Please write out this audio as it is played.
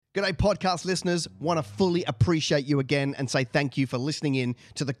G'day, podcast listeners. Want to fully appreciate you again and say thank you for listening in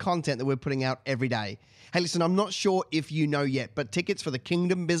to the content that we're putting out every day. Hey, listen, I'm not sure if you know yet, but tickets for the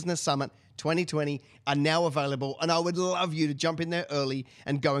Kingdom Business Summit 2020 are now available, and I would love you to jump in there early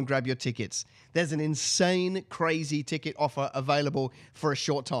and go and grab your tickets. There's an insane, crazy ticket offer available for a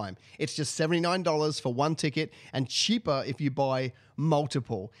short time. It's just $79 for one ticket and cheaper if you buy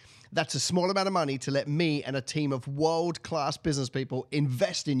multiple. That's a small amount of money to let me and a team of world-class business people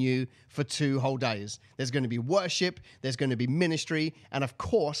invest in you for 2 whole days. There's going to be worship, there's going to be ministry, and of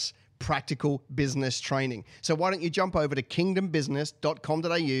course, practical business training. So why don't you jump over to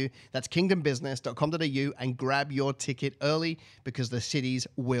kingdombusiness.com.au, that's kingdombusiness.com.au, and grab your ticket early because the cities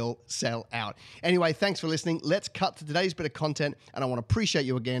will sell out. Anyway, thanks for listening. Let's cut to today's bit of content, and I want to appreciate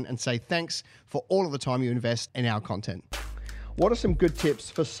you again and say thanks for all of the time you invest in our content. What are some good tips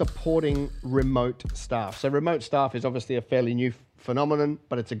for supporting remote staff? So remote staff is obviously a fairly new phenomenon,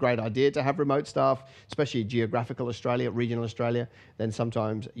 but it's a great idea to have remote staff, especially geographical Australia, regional Australia. Then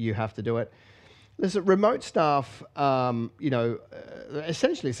sometimes you have to do it. Listen, remote staff,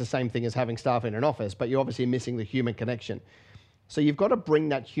 essentially it's the same thing as having staff in an office, but you're obviously missing the human connection. So you've got to bring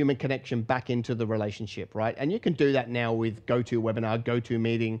that human connection back into the relationship, right? And you can do that now with GoToWebinar,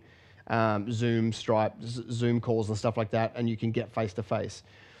 GoToMeeting, Zoom, Stripe, Zoom calls and stuff like that, and you can get face-to-face.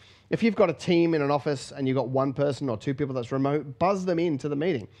 If you've got a team in an office and you've got one person or 2 people that's remote, buzz them into the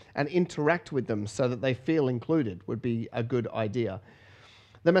meeting and interact with them so that they feel included would be a good idea.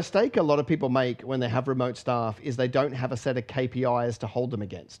 The mistake a lot of people make when they have remote staff is they don't have a set of KPIs to hold them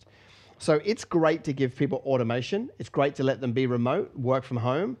against. So it's great to give people automation. It's great to let them be remote, work from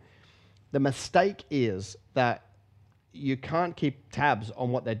home. The mistake is that you can't keep tabs on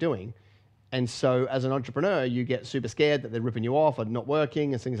what they're doing. And so as an entrepreneur, you get super scared that they're ripping you off or not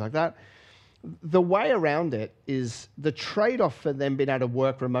working and things like that. The way around it is the trade-off for them being able to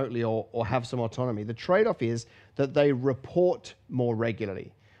work remotely or have some autonomy. The trade-off is that they report more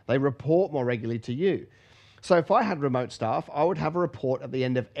regularly. They report more regularly to you. So if I had remote staff, I would have a report at the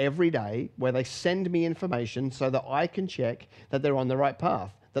end of every day where they send me information so that I can check that they're on the right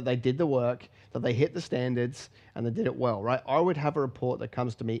path, that they did the work, that they hit the standards, and they did it well, right? I would have a report that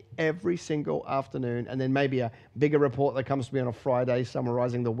comes to me every single afternoon, and then maybe a bigger report that comes to me on a Friday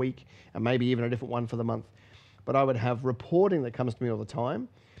summarizing the week, and maybe even a different one for the month. But I would have reporting that comes to me all the time.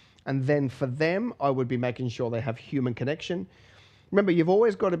 And then for them, I would be making sure they have human connection. Remember, you've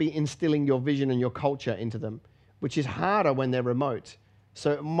always got to be instilling your vision and your culture into them, which is harder when they're remote. So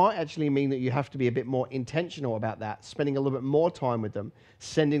it might actually mean that you have to be a bit more intentional about that, spending a little bit more time with them,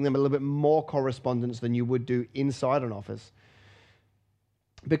 sending them a little bit more correspondence than you would do inside an office.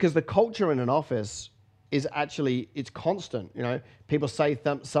 Because the culture in an office is actually, it's constant. You know, people say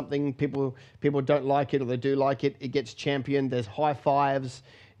something, people don't like it or they do like it, it gets championed, there's high fives,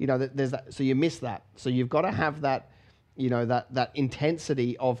 you know, there's that, so you miss that. So you've got to have that, you know, that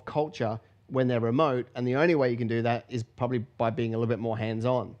intensity of culture when they're remote, and the only way you can do that is probably by being a little bit more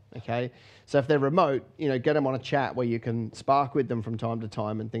hands-on, okay? So if they're remote, you know, get them on a chat where you can spark with them from time to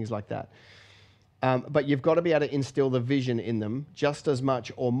time and things like that. But you've got to be able to instill the vision in them just as much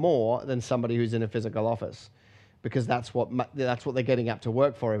or more than somebody who's in a physical office, because that's what they're getting up to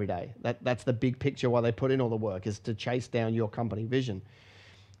work for every day. That's the big picture why they put in all the work, is to chase down your company vision.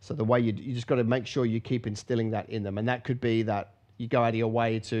 So the way you just got to make sure you keep instilling that in them, and that could be that you go out of your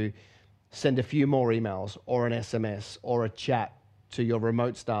way to send a few more emails or an SMS or a chat to your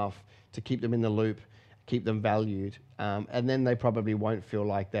remote staff to keep them in the loop, keep them valued, and then they probably won't feel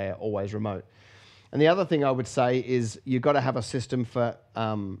like they're always remote. And the other thing I would say is you've got to have a system for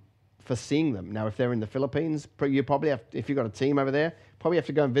seeing them. Now, if they're in the Philippines, you probably have, if you've got a team over there, probably have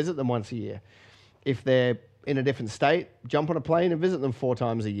to go and visit them once a year. If they're in a different state, jump on a plane and visit them 4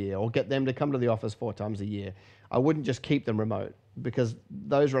 times a year, or get them to come to the office 4 times a year. I wouldn't just keep them remote, because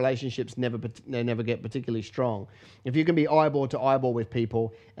those relationships never get particularly strong. If you can be eyeball to eyeball with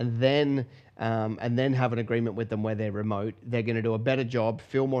people and then have an agreement with them where they're remote, they're going to do a better job,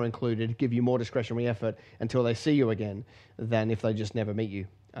 feel more included, give you more discretionary effort until they see you again, than if they just never meet you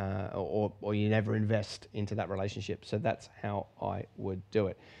or you never invest into that relationship. So that's how I would do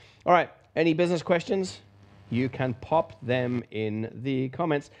it. All right, any business questions? You can pop them in the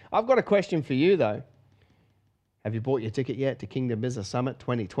comments. I've got a question for you though. Have you bought your ticket yet to Kingdom Business Summit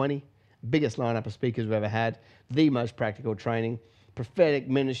 2020? Biggest lineup of speakers we've ever had, the most practical training, prophetic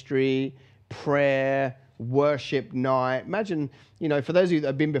ministry, prayer, worship night. Imagine, you know, for those of you that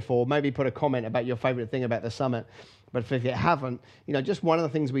have been before, maybe put a comment about your favorite thing about the summit. But if you haven't, you know, just one of the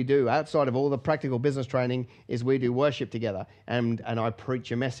things we do outside of all the practical business training is we do worship together, and I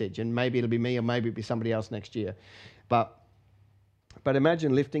preach a message, and maybe it'll be me or maybe it'll be somebody else next year. But But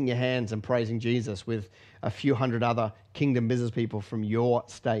imagine lifting your hands and praising Jesus with a few hundred other kingdom business people from your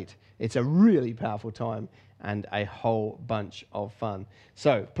state. It's a really powerful time and a whole bunch of fun.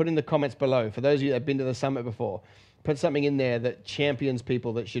 So put in the comments below, for those of you that have been to the summit before, put something in there that champions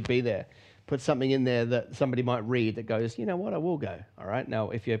people that should be there. Put something in there that somebody might read that goes, you know what, I will go. All right. Now,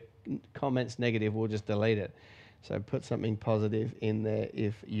 if your comment's negative, we'll just delete it. So put something positive in there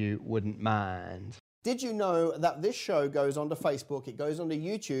if you wouldn't mind. Did you know that this show goes onto Facebook, it goes onto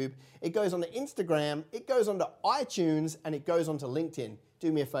YouTube, it goes onto Instagram, it goes onto iTunes, and it goes onto LinkedIn?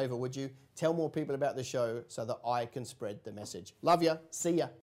 Do me a favor, would you? Tell more people about the show so that I can spread the message. Love ya. See ya.